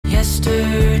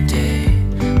Yesterday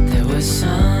there was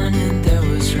sun and there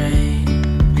was rain,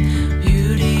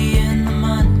 beauty in the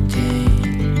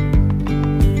mundane.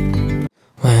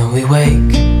 When we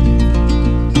wake,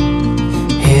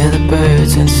 hear the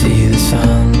birds and see the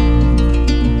sun.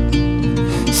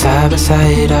 Side by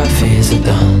side our fears are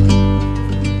done.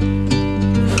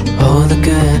 Oh, the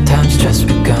good times just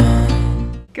begun.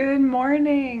 Good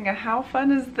morning! How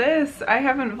fun is this? I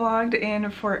haven't vlogged in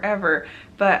forever,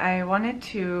 but I wanted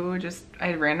to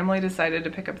I randomly decided to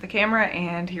pick up the camera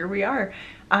and here we are.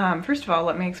 First of all,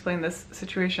 let me explain this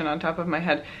situation on top of my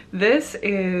head. This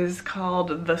is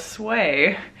called The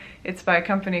Sway. It's by a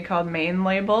company called Main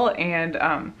Label,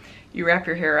 and you wrap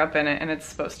your hair up in it and it's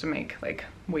supposed to make like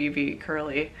wavy,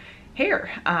 curly hair.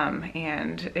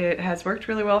 And it has worked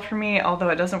really well for me, although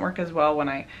it doesn't work as well when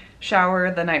I shower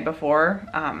the night before,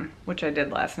 which I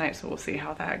did last night, so we'll see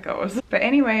how that goes. But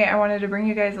anyway, I wanted to bring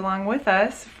you guys along with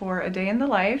us for a day in the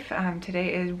life.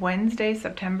 Today is Wednesday,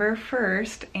 September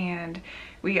 1st, and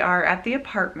we are at the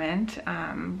apartment,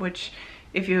 which,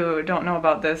 if you don't know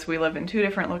about this, we live in 2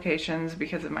 different locations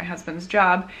because of my husband's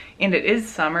job, and it is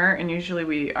summer, and usually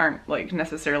we aren't like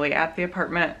necessarily at the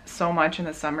apartment so much in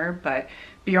the summer, but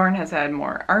Bjorn has had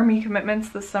more army commitments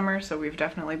this summer, so we've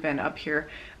definitely been up here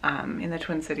in the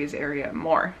Twin Cities area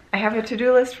more. I have a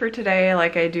to-do list for today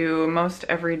like I do most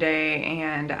every day,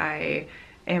 and I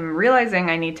am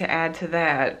realizing I need to add to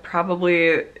that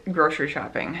probably grocery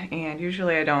shopping. And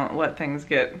usually I don't let things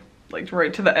get like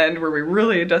right to the end where we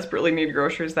really desperately need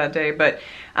groceries that day, but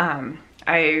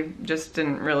I just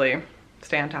didn't really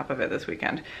stay on top of it this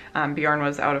weekend. Bjorn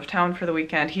was out of town for the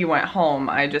weekend. He went home.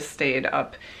 I just stayed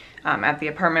up at the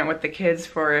apartment with the kids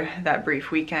for that brief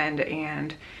weekend,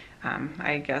 and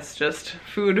I guess just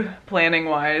food planning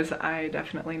wise, I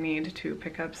definitely need to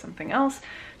pick up something else.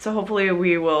 So hopefully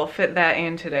we will fit that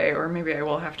in today, or maybe I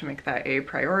will have to make that a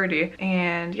priority.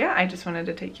 And yeah, I just wanted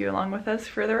to take you along with us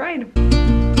for the ride.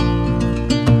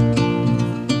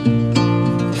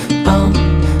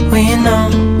 We know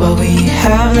what we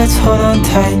have, let's hold on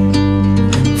tight.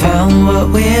 Found what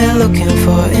we're looking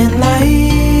for in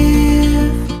life.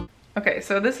 Okay,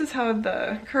 so this is how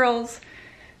the curls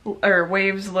or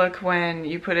waves look when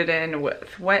you put it in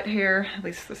with wet hair. At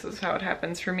least this is how it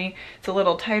happens for me. It's a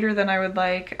little tighter than I would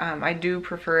like. I do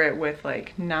prefer it with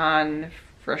like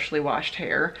non-freshly washed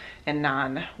hair and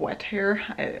non-wet hair.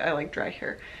 I like dry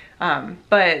hair.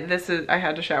 But this is, I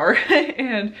had to shower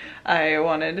and I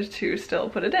wanted to still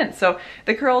put it in. So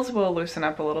the curls will loosen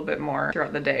up a little bit more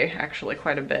throughout the day, actually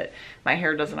quite a bit. My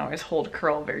hair doesn't always hold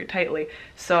curl very tightly.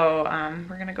 So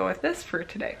we're gonna go with this for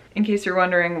today. In case you're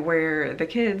wondering where the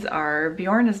kids are,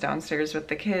 Bjorn is downstairs with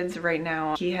the kids right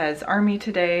now. He has army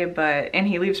today, and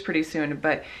he leaves pretty soon,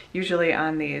 but usually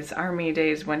on these army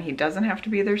days when he doesn't have to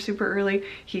be there super early,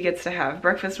 he gets to have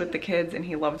breakfast with the kids and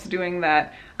he loves doing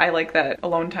that. I like that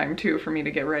alone time too, for me to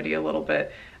get ready a little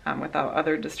bit without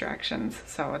other distractions.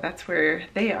 So that's where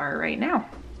they are right now.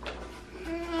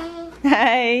 Hi.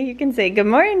 Hi, you can say good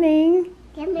morning.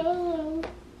 Good morning.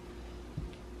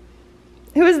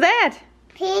 Who is that?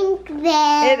 Pink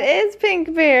Bear. It is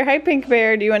Pink Bear. Hi, Pink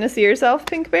Bear. Do you want to see yourself,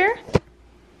 Pink Bear?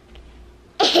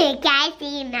 Can I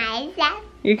see myself?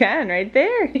 You can, right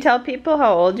there. You tell people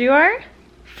how old you are?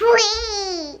 3.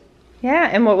 Yeah,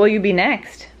 and what will you be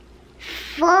next?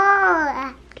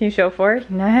 4. Can you show 4?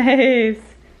 Nice.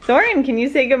 Soren, can you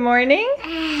say good morning?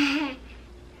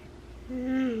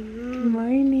 Good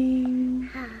morning.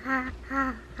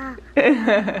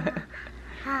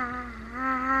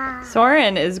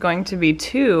 Soren is going to be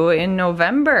 2 in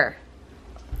November.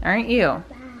 Aren't you,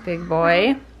 big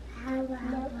boy?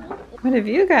 What have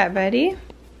you got, buddy?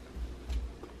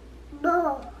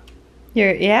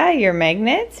 Your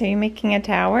magnets? Are you making a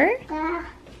tower?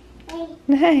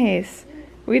 Nice.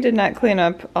 We did not clean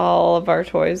up all of our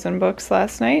toys and books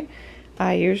last night.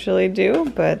 I usually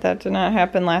do, but that did not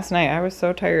happen last night. I was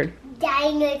so tired.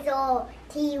 Dinosaur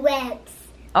T-Rex.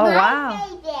 Oh, My wow.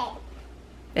 favorite.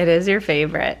 It is your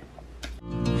favorite.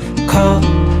 Call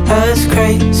us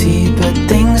crazy, but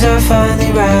things are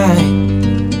finally right.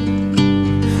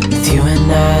 With you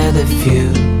and I, the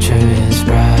future is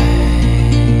bright.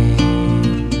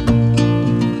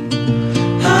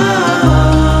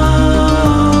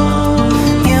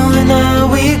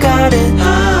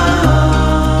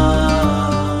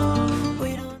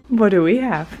 What do we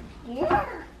have? Yeah.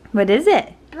 What is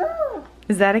it? Boo.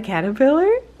 Is that a caterpillar?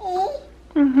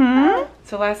 Mm-hmm.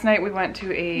 So last night we went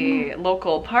to a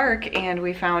local park and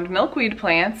we found milkweed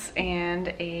plants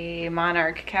and a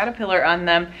monarch caterpillar on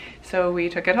them, so we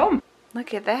took it home.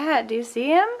 Look at that. Do you see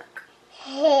him?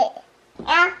 Hey.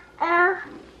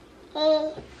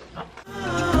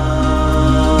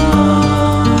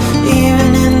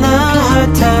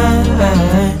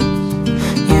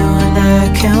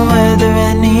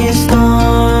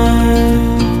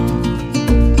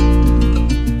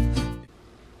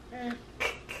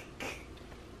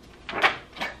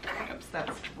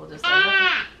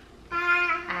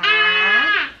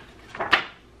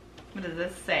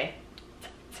 this say?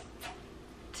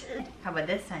 How about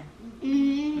this one?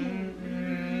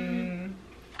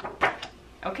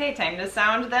 Okay, time to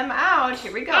sound them out.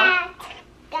 Here we go.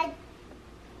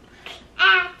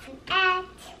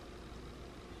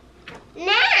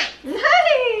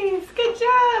 Nice! Good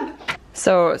job!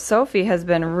 So Sophie has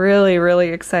been really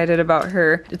excited about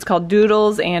her. It's called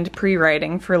Doodles and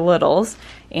Pre-Writing for Littles.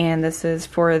 And this is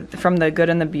from the Good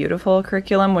and the Beautiful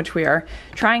curriculum, which we are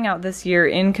trying out this year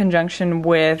in conjunction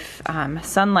with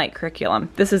Sunlight curriculum.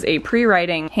 This is a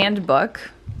pre-writing handbook,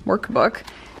 workbook,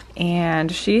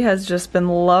 and she has just been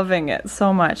loving it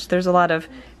so much. There's a lot of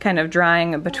kind of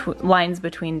drawing lines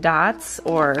between dots,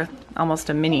 or almost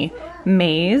a mini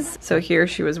maze. So here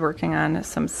she was working on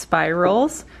some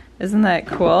spirals. Isn't that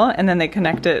cool? And then they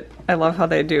connect it. I love how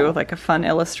they do like a fun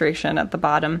illustration at the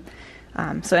bottom.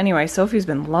 So anyway, Sophie's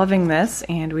been loving this,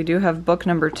 and we do have book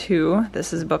number 2.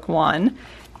 This is book 1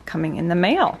 coming in the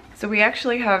mail. So we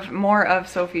actually have more of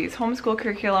Sophie's homeschool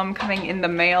curriculum coming in the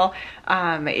mail.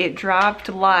 It dropped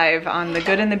live on the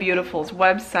Good and the Beautiful's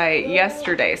website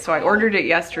yesterday, so I ordered it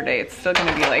yesterday. It's still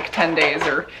gonna be like 10 days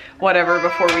or whatever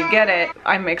before we get it.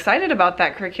 I'm excited about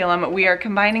that curriculum. We are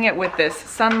combining it with this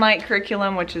Sunlight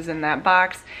curriculum, which is in that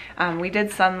box. We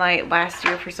did Sunlight last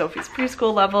year for Sophie's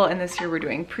preschool level, and this year we're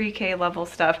doing pre-K level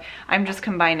stuff. I'm just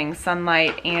combining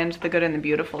Sunlight and the Good and the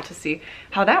Beautiful to see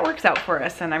how that works out for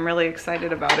us, and I'm really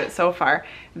excited about it so far.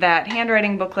 That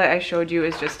handwriting booklet I showed you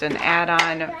is just an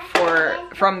add-on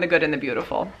from the Good and the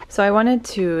Beautiful. So I wanted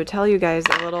to tell you guys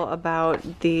a little about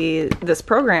this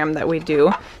program that we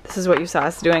do. This is what you saw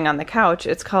us doing on the couch.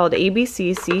 It's called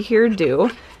ABC See Hear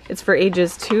Do. It's for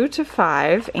ages 2 to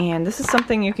 5, and this is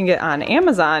something you can get on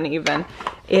Amazon even.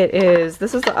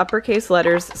 This is the uppercase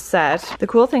letters set. The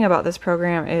cool thing about this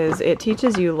program is it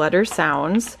teaches you letter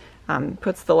sounds,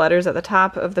 puts the letters at the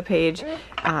top of the page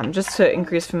just to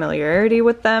increase familiarity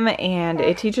with them, and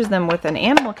it teaches them with an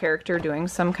animal character doing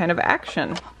some kind of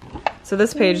action. So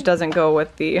this page doesn't go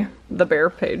with the bear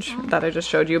page that I just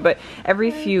showed you, but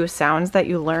every few sounds that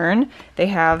you learn, they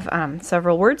have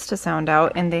several words to sound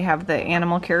out, and they have the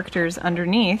animal characters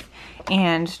underneath.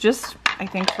 And just, I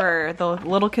think for the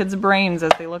little kids' brains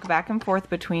as they look back and forth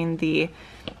between the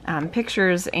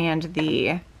pictures and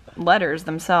the letters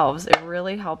themselves, it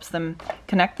really helps them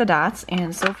connect the dots,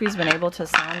 and Sophie's been able to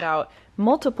sound out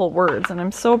multiple words, and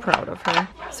I'm so proud of her.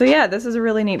 So yeah, this is a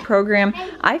really neat program.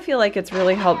 I feel like it's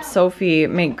really helped Sophie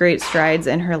make great strides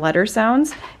in her letter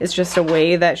sounds. It's just a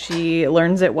way that she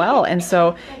learns it well, and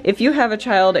so if you have a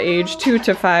child age 2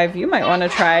 to 5, you might want to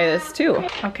try this too.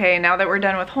 Okay, now that we're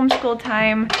done with homeschool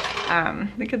time,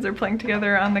 the kids are playing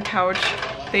together on the couch.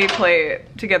 They play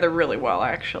together really well,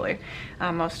 actually,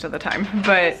 most of the time.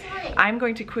 But I'm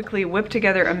going to quickly whip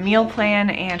together a meal plan,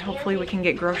 and hopefully we can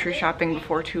get grocery shopping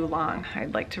before too long.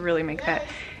 I'd like to really make that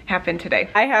happen today.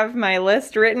 I have my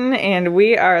list written, and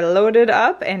we are loaded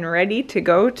up and ready to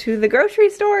go to the grocery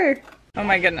store. Oh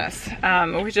my goodness,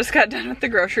 we just got done with the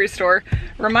grocery store.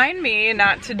 Remind me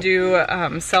not to do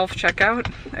self-checkout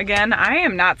again. I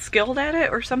am not skilled at it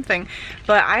or something,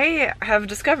 but I have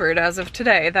discovered as of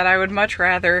today that I would much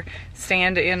rather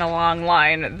stand in a long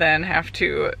line than have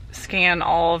to scan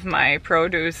all of my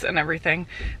produce and everything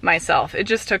myself. It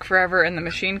just took forever, and the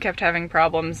machine kept having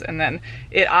problems, and then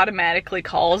it automatically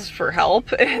calls for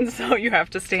help, and so you have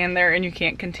to stand there and you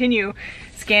can't continue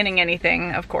scanning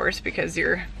anything, of course, because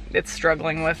it's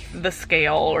struggling with the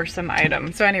scale or some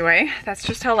item. So anyway, that's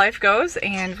just how life goes,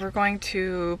 and we're going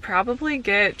to probably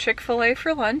get Chick-fil-A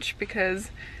for lunch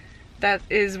because that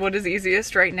is what is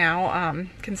easiest right now,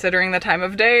 considering the time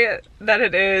of day that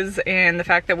it is and the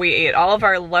fact that we ate all of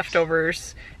our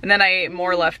leftovers, and then I ate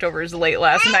more leftovers late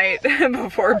last night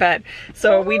before bed.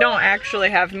 So we don't actually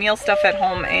have meal stuff at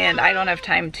home, and I don't have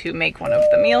time to make one of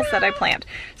the meals that I planned.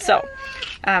 So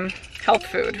health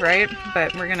food, right?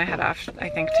 But we're gonna head off, I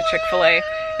think, to Chick-fil-A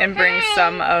and bring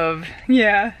some of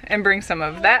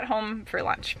that home for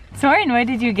lunch. Soren, what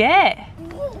did you get?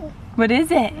 What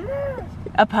is it?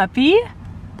 A puppy?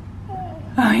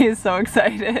 Oh, he's so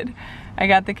excited. I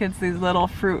got the kids these little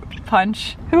fruit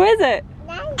punch. Who is it?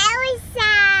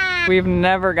 Elsa! We've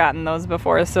never gotten those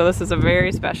before, so this is a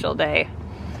very special day.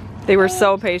 They were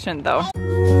so patient though.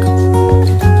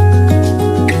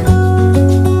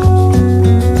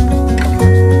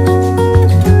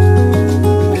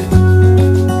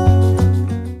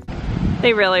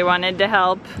 They really wanted to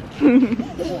help.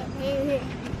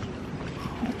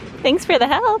 Thanks for the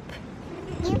help.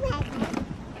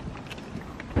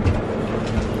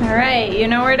 All right, you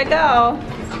know where to go.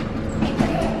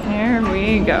 Here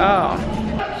we go.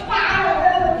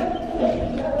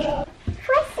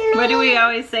 What do we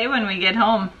always say when we get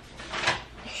home?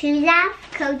 shoes off,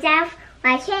 coats off,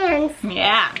 wash your hands.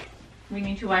 Yeah, we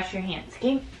need to wash your hands,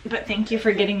 okay? But thank you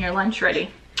for getting your lunch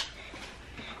ready.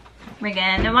 We're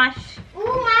gonna wash Ooh,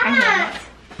 our Mama. hands.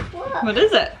 Look. What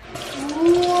is it?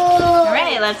 Whoa. All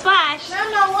right, let's wash.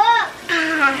 Mama, look.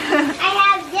 I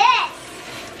have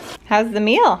this. How's the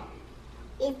meal?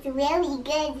 It's really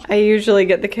good. I usually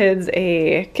get the kids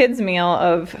a kids meal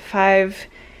of 5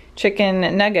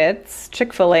 chicken nuggets,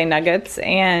 Chick-fil-A nuggets,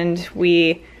 and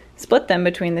we split them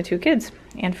between the 2 kids,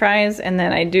 and fries, and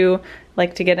then I do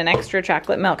like to get an extra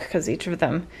chocolate milk because each of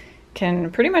them can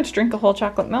pretty much drink a whole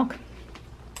chocolate milk.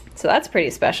 So that's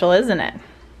pretty special, isn't it?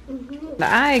 Mm-hmm.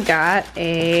 I got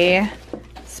a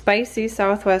spicy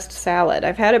Southwest salad.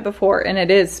 I've had it before and it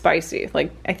is spicy.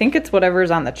 Like, I think it's whatever's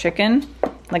on the chicken.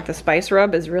 Like the spice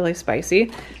rub is really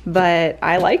spicy, but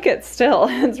I like it still.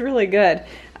 It's really good.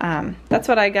 That's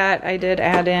what I got. I did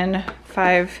add in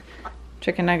 5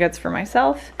 chicken nuggets for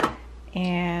myself,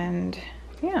 and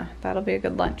yeah, that'll be a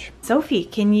good lunch. Sophie,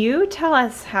 can you tell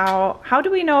us how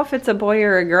do we know if it's a boy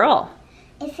or a girl?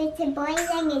 If it's a boy,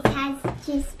 then it has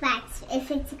 2 spots. If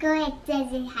it's a girl, it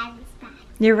doesn't have a spot.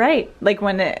 You're right. Like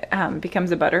when it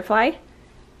becomes a butterfly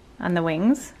on the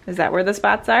wings. Is that where the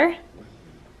spots are?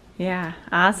 Yeah,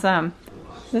 awesome.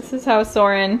 This is how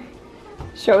Soren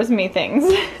shows me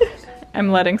things.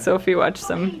 I'm letting Sophie watch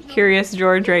some Curious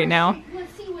George right now.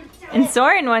 And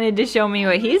Soren wanted to show me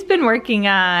what he's been working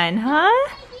on, huh?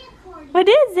 What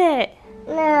is it?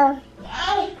 No.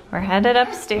 We're headed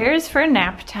upstairs for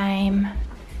nap time.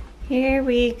 Here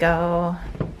we go.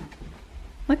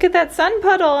 Look at that sun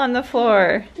puddle on the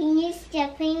floor. Can you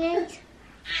step in it?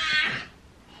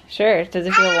 Sure, does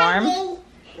it feel warm?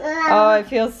 Oh, it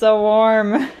feels so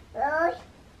warm. I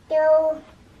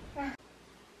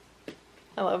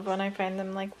love when I find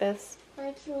them like this.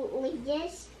 With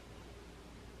this?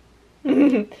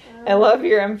 I love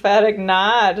your emphatic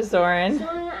nod, Soren. So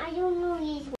I don't know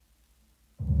these.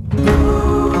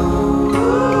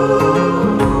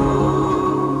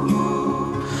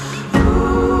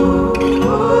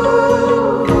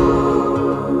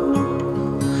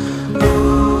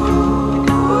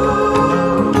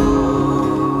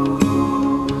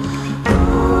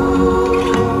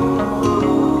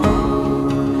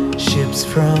 Ships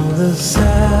from the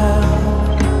south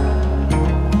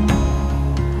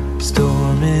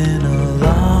storming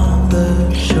along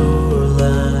the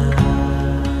shoreline.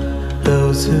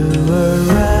 Those who were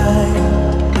right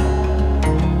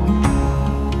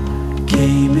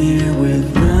came here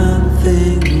with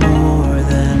nothing more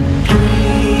than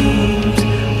dreams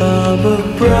of a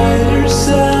brighter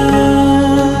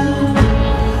sun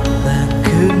that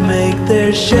could make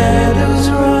their shadows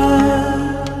run.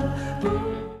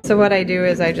 So what I do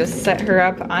is I just set her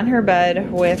up on her bed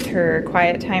with her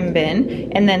quiet time bin,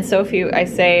 and then Sophie, I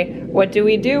say, what do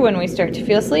we do when we start to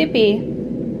feel sleepy?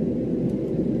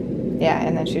 Yeah,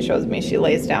 and then she shows me, she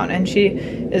lays down, and she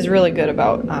is really good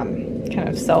about kind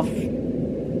of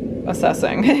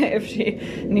self-assessing if she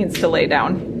needs to lay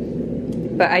down.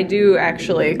 But I do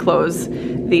actually close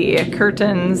the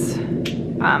curtains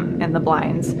and the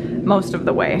blinds most of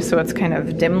the way, so it's kind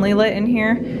of dimly lit in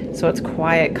here, so it's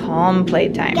quiet, calm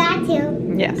playtime. Got to.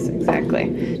 Yes,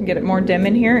 exactly. Get it more dim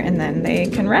in here and then they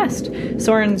can rest.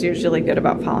 Soren's usually good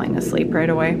about falling asleep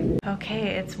right away.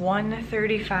 Okay, it's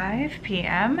 1:35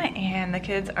 p.m. and the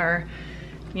kids are,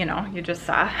 you know, you just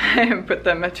saw I put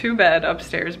them to bed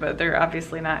upstairs, but they're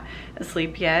obviously not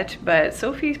asleep yet. But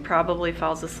Sophie probably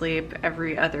falls asleep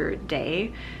every other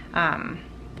day.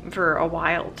 For a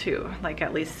while too, like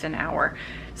at least an hour.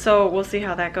 So we'll see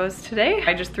how that goes today.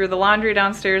 I just threw the laundry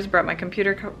downstairs, brought my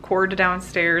computer cord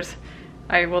downstairs.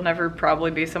 I will never probably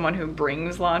be someone who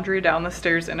brings laundry down the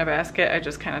stairs in a basket. I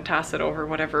just kind of toss it over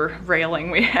whatever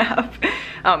railing we have.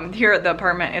 Here at the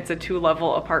apartment, it's a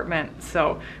 2-level apartment,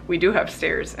 so we do have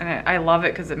stairs, and I love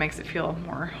it because it makes it feel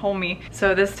more homey.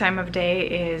 So this time of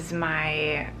day is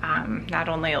my, not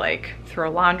only like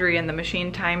throw laundry in the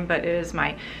machine time, but it is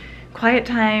my quiet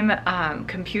time,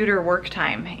 computer work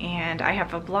time. And I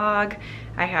have a blog.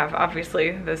 I have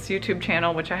obviously this YouTube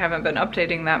channel, which I haven't been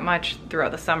updating that much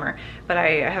throughout the summer, but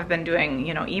I have been doing,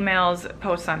 you know, emails,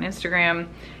 posts on Instagram,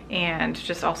 and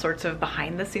just all sorts of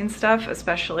behind the scenes stuff,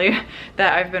 especially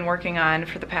that I've been working on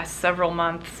for the past several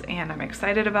months, and I'm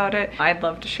excited about it. I'd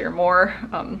love to share more,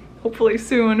 hopefully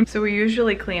soon. So we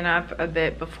usually clean up a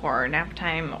bit before nap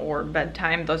time or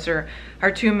bedtime. Those are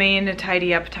our 2 main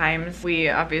tidy up times. We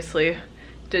obviously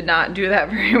did not do that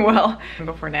very well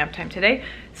before nap time today,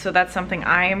 so that's something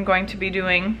I am going to be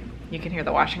doing. You can hear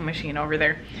the washing machine over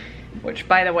there, which,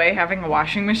 by the way, having a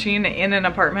washing machine in an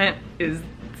apartment is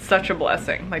such a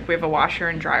blessing. Like, we have a washer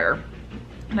and dryer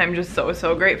And I'm just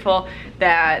so grateful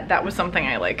that that was something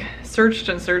I like searched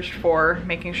and searched for,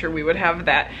 making sure we would have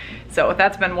that. So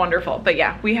that's been wonderful. But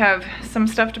yeah, we have some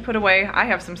stuff to put away. I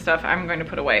have some stuff I'm going to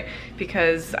put away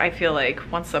because I feel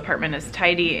like once the apartment is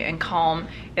tidy and calm,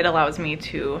 it allows me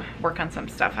to work on some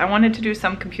stuff. I wanted to do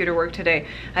some computer work today.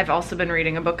 I've also been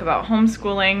reading a book about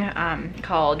homeschooling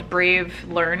called Brave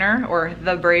Learner, or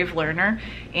The Brave Learner,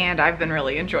 and I've been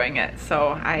really enjoying it.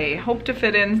 So I hope to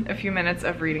fit in a few minutes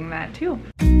of reading that too.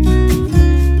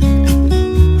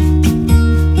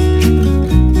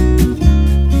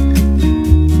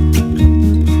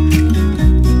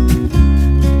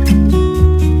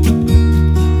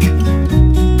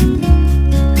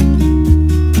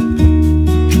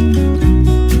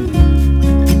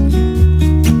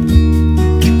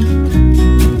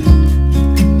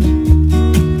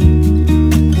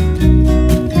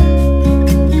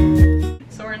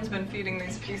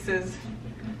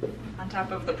 On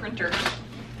top of the printer.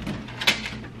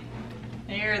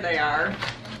 Here they are.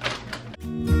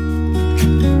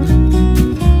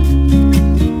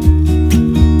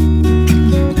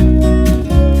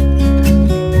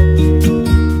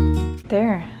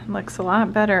 There, looks a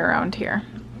lot better around here.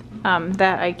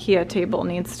 That IKEA table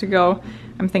needs to go.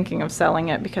 I'm thinking of selling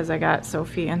it because I got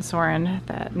Sophie and Soren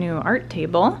that new art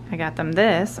table. I got them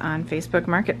this on Facebook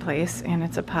Marketplace, and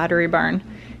it's a Pottery Barn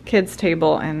kids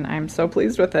table, and I'm so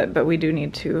pleased with it, but we do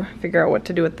need to figure out what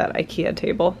to do with that IKEA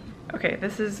table. Okay,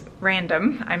 this is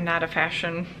random. I'm not a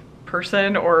fashion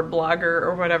person or blogger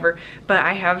or whatever, but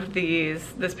I have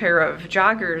this pair of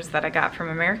joggers that I got from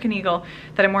American Eagle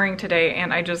that I'm wearing today,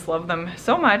 and I just love them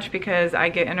so much because I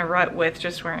get in a rut with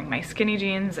just wearing my skinny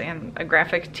jeans and a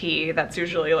graphic tee. That's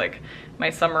usually like my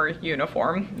summer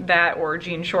uniform, that or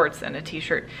jean shorts and a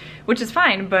t-shirt, which is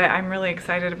fine, but I'm really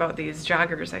excited about these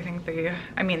joggers. I think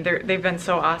they've been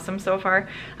so awesome so far.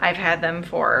 I've had them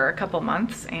for a couple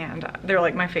months and they're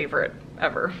like my favorite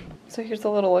ever. So here's a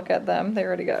little look at them. They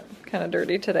already got kind of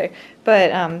dirty today,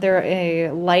 but they're a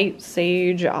light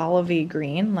sage olivey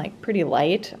green, like pretty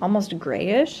light, almost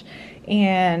grayish,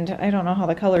 and I don't know how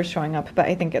the color's showing up, but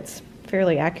I think it's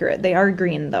fairly accurate. They are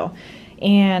green though,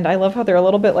 and I love how they're a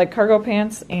little bit like cargo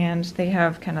pants, and they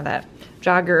have kind of that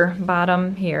jogger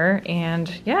bottom here,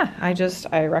 and yeah,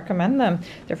 I recommend them.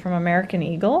 They're from American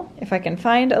Eagle. If I can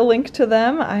find a link to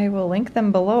them, I will link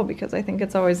them below because I think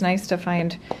it's always nice to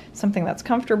find something that's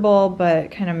comfortable but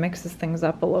kind of mixes things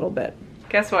up a little bit.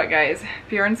 Guess what, guys?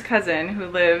 Bjorn's cousin, who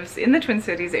lives in the Twin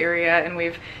Cities area, and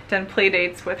we've done play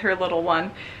dates with her little one.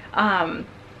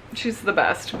 She's the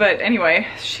best. But anyway,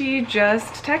 she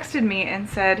just texted me and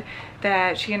said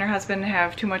that she and her husband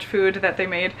have too much food that they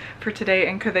made for today,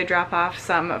 and could they drop off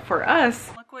some for us.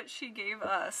 Look what she gave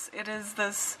us. It is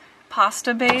this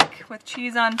pasta bake with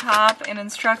cheese on top and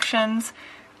instructions.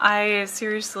 I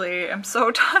seriously am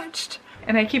so touched.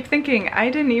 And I keep thinking, I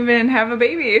didn't even have a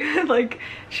baby. Like,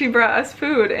 she brought us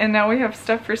food and now we have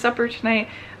stuff for supper tonight.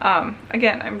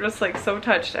 Again, I'm just like so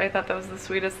touched. I thought that was the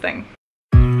sweetest thing.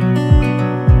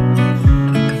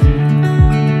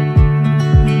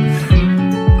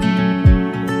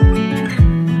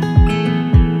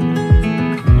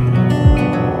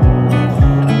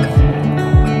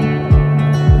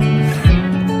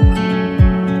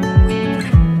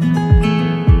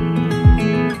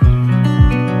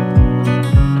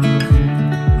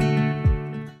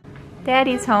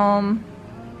 Daddy's home.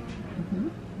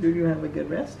 Did you have a good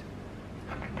rest?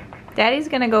 Daddy's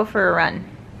gonna go for a run.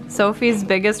 Sophie's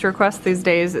biggest request these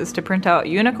days is to print out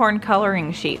unicorn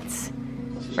coloring sheets.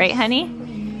 Right, honey?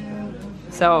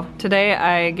 So today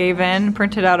I gave in,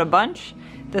 printed out a bunch.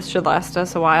 This should last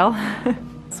us a while.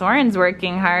 Soren's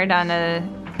working hard on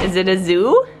is it a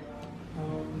zoo?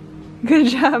 Good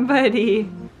job, buddy.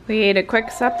 We ate a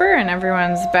quick supper and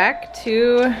everyone's back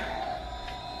to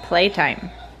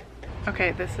playtime.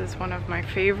 Okay, this is one of my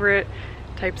favorite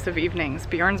types of evenings.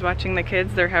 Bjorn's watching the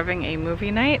kids, they're having a movie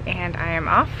night, and I am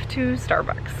off to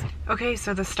Starbucks. Okay,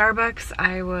 so the Starbucks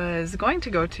I was going to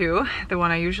go to, the one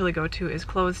I usually go to, is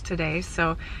closed today,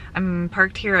 so I'm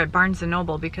parked here at Barnes &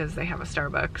 Noble because they have a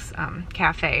Starbucks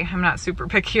cafe. I'm not super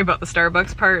picky about the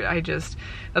Starbucks part,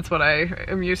 that's what I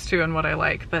am used to and what I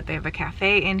like, but they have a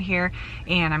cafe in here,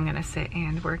 and I'm gonna sit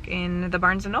and work in the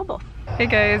Barnes & Noble. Hey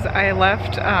guys, I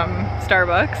left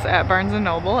Starbucks at Barnes &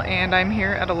 Noble, and I'm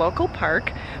here at a local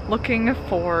park looking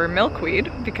for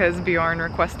milkweed because Bjorn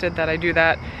requested that I do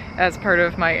that as part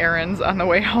of my errands on the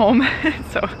way home.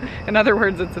 So in other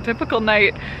words, it's a typical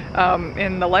night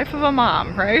in the life of a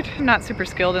mom, right? I'm not super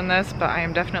skilled in this, but I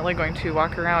am definitely going to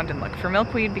walk around and look for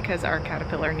milkweed because our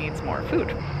caterpillar needs more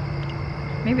food.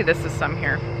 Maybe this is some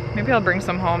here. Maybe I'll bring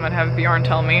some home and have Bjorn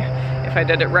tell me if I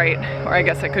did it right. Or I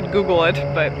guess I could Google it,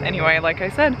 but anyway, like I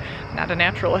said, not a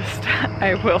naturalist.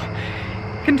 I will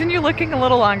continue looking a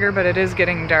little longer, but it is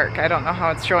getting dark. I don't know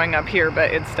how it's showing up here,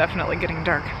 but it's definitely getting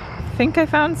dark. I think I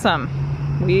found some.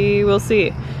 We will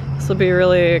see. This will be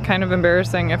really kind of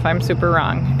embarrassing if I'm super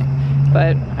wrong,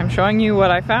 but I'm showing you what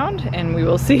I found and we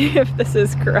will see if this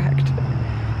is correct.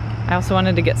 I also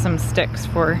wanted to get some sticks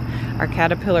for our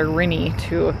caterpillar Rinny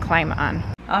to climb on.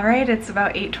 All right, it's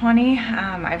about 8:20.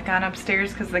 I've gone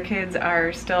upstairs because the kids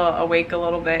are still awake a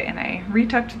little bit, and I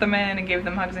retucked them in and gave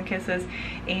them hugs and kisses,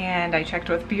 and I checked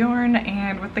with Bjorn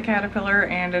and with the caterpillar,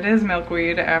 and it is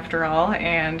milkweed after all,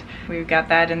 and we've got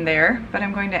that in there. But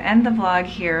I'm going to end the vlog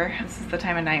here. This is the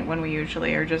time of night when we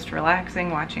usually are just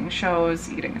relaxing, watching shows,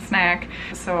 eating a snack.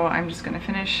 So I'm just gonna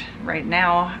finish right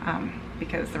now.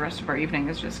 Because the rest of our evening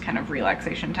is just kind of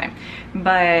relaxation time.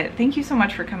 But thank you so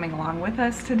much for coming along with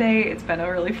us today. It's been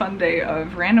a really fun day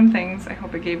of random things. I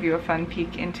hope it gave you a fun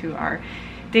peek into our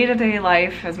day-to-day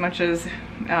life, as much as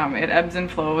it ebbs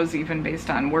and flows, even based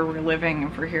on where we're living,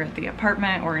 if we're here at the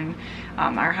apartment or in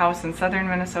our house in southern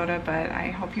Minnesota. But I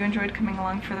hope you enjoyed coming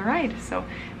along for the ride. So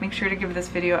make sure to give this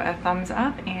video a thumbs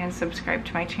up and subscribe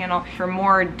to my channel for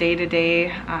more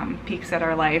day-to-day peeks at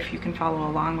our life. You can follow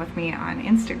along with me on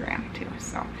Instagram too.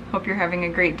 So hope you're having a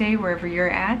great day wherever you're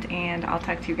at, and I'll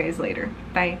talk to you guys later.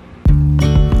 Bye.